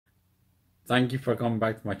Thank you for coming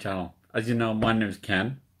back to my channel. As you know, my name is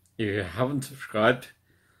Ken. If you haven't subscribed,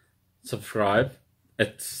 subscribe.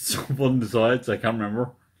 It's someone decides, I can't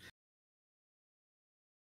remember.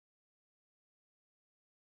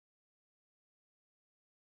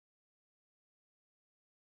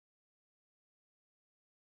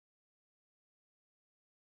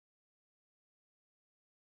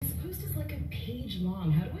 This post is like a page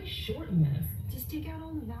long. How do I shorten this? Just take out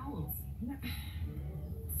all the vowels.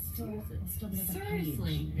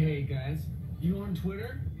 Seriously. Hey guys, you on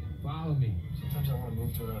Twitter? Follow me. Sometimes I want to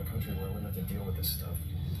move to another country where I wouldn't have to deal with this stuff.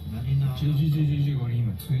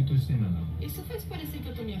 Isso faz parecer que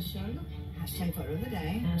eu tô me achando? Hashtag photo of the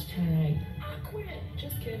day. Hashtag I quit.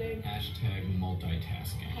 Just kidding. Hashtag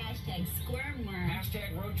multitasking. Hashtag squirmer.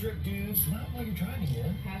 Hashtag road trip dudes. Not while you're driving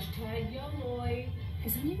yet. Hashtag YOLOI.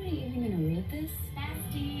 Is anybody even gonna read this?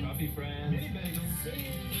 Fasty. Coffee friends. Mini bagels.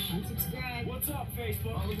 Unsubscribe. What's up,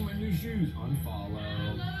 Facebook? Oh, look at my new shoes. I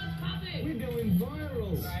Unfollow. love coffee. We're going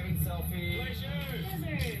viral. Driving selfie. Play shoes.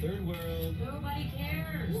 Desert. Third world. Nobody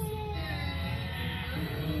cares.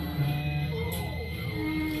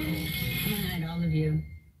 Good night, all of you.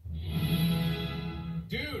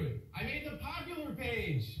 Dude, I made the popular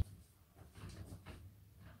page.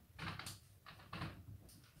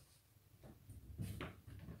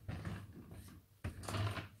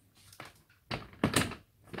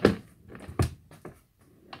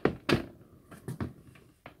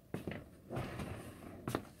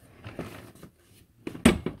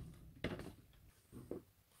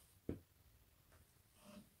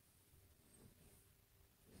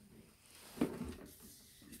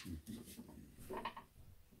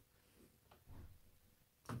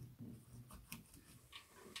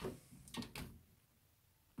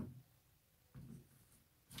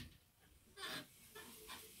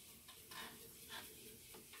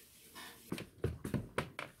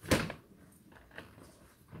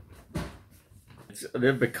 It's a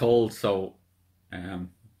little bit cold, so I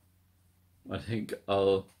think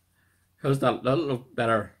how's that? That'll look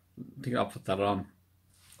better. I think I'll put that on.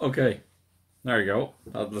 Okay, there you go.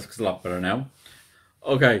 That looks a lot better now.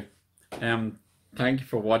 Okay, thank you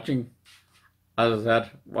for watching. As I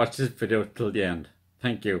said, watch this video till the end.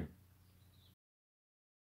 Thank you.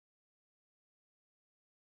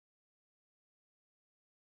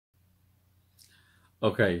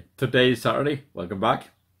 Okay, today is Saturday. Welcome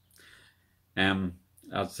back.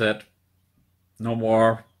 As I said, no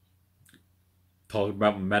more talking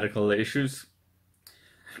about medical issues.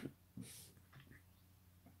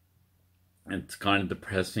 It's kind of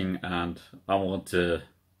depressing, and I want to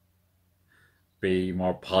be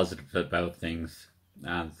more positive about things,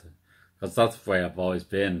 and because that's the way I've always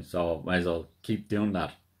been, so might as well keep doing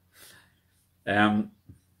that.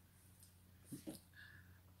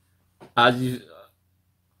 As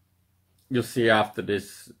you'll see after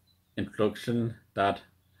this introduction that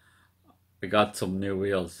I got some new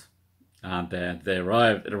wheels, and they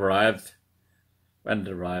arrived. When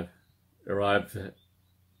did it arrive? It arrived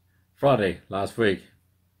Friday last week.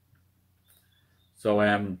 So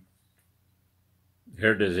here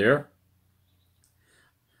it is here.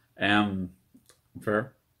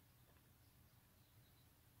 For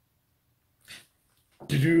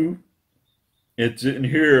it's in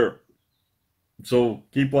here. So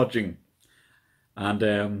keep watching,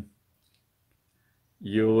 and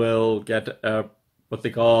you will get what they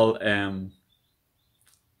call it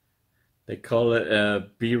a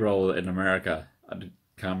B-roll in America. I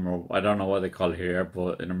can't remember, I don't know what they call it here,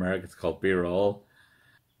 but in America it's called B-roll.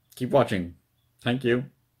 Keep watching. Thank you.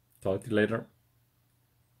 Talk to you later.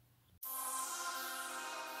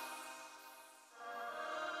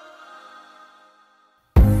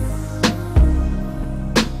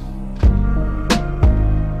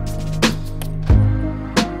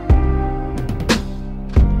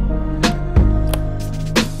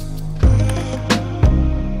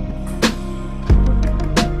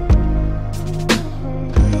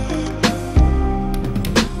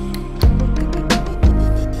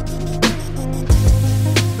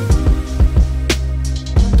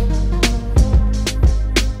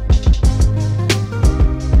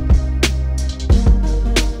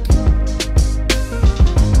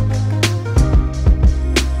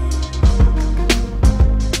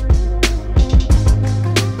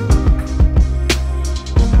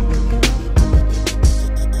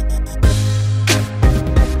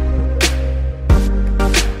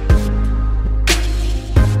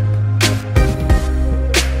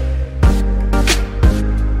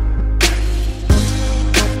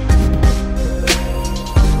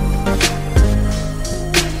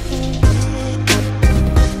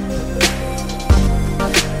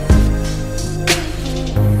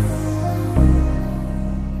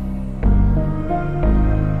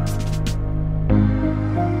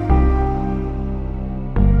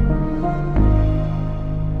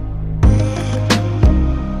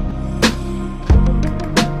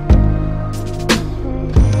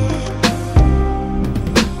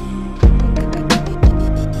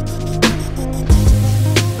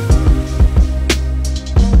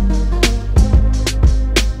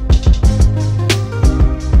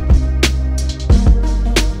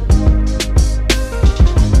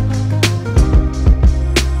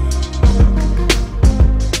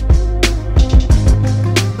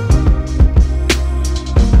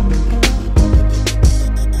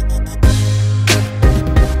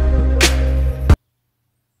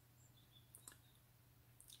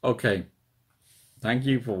 Okay, thank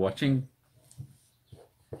you for watching.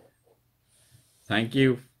 Thank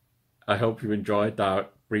you. I hope you enjoyed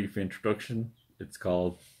that brief introduction. It's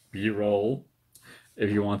called B-roll. If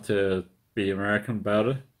you want to be American about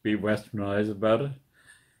it, be westernized about it.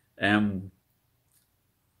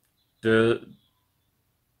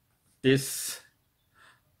 This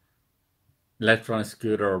electronic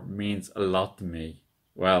scooter means a lot to me.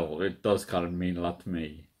 Well, it does kind of mean a lot to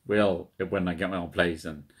me. Well, when I get my own place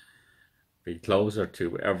and be closer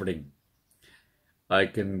to everything, I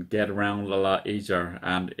can get around a lot easier,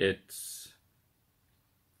 and you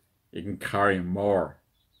can carry more.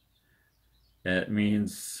 It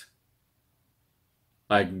means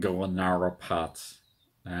I can go on narrower paths.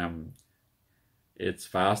 It's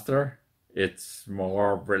faster, it's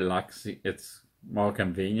more relaxing, it's more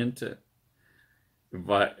convenient.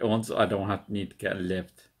 But once I don't need to get a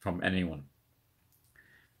lift from anyone.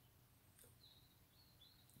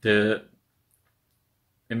 It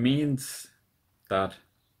means that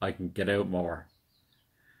I can get out more.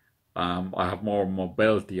 I have more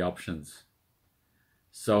mobility options.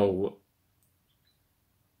 So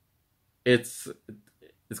it's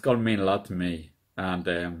going to mean a lot to me,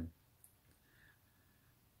 and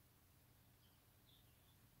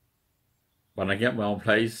when I get my own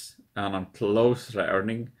place and I'm close to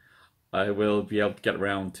earning, I will be able to get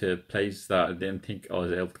around to places that I didn't think I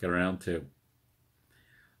was able to get around to.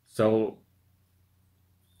 So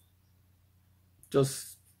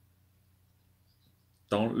just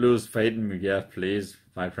don't lose faith in me yet, please,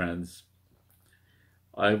 my friends.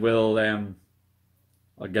 I'll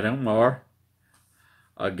get out more.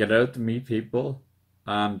 I'll get out to meet people,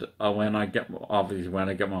 and when I get my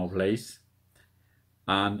own place,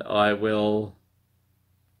 and I will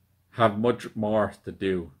have much more to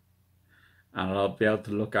do, and I'll be able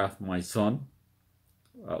to look after my son.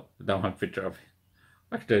 Well, I don't have a picture of him.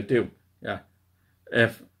 Actually, I do. Yeah,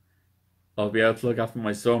 if I'll be able to look after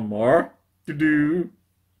my son more to do.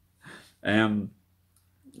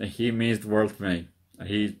 He means the world to me.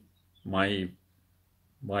 He's my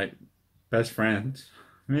best friend.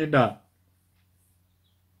 Minda.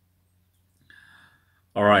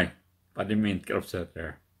 Alright, I didn't mean to get upset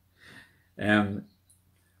there.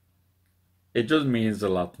 It just means a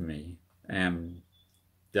lot to me.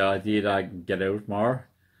 The idea that I can get out more,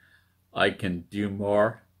 I can do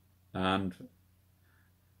more, and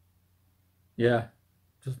yeah,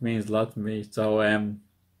 just means a lot to me. So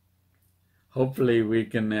hopefully we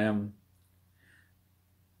can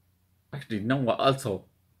actually, you know what, also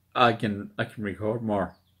I can record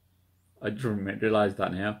more. I just realize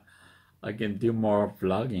that now. I can do more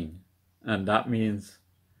vlogging, and that means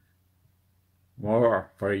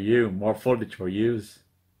more for you, more footage for use,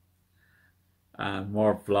 and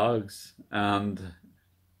more vlogs. And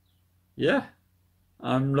yeah,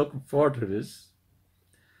 I'm looking forward to this.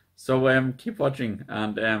 So keep watching,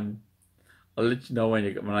 and I'll let you know when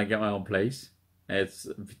I get my own place. It's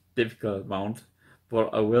a difficult amount,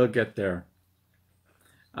 but I will get there.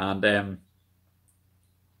 And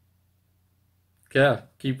yeah,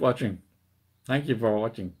 keep watching. Thank you for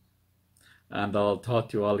watching, and I'll talk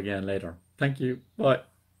to you all again later. Thank you. Bye.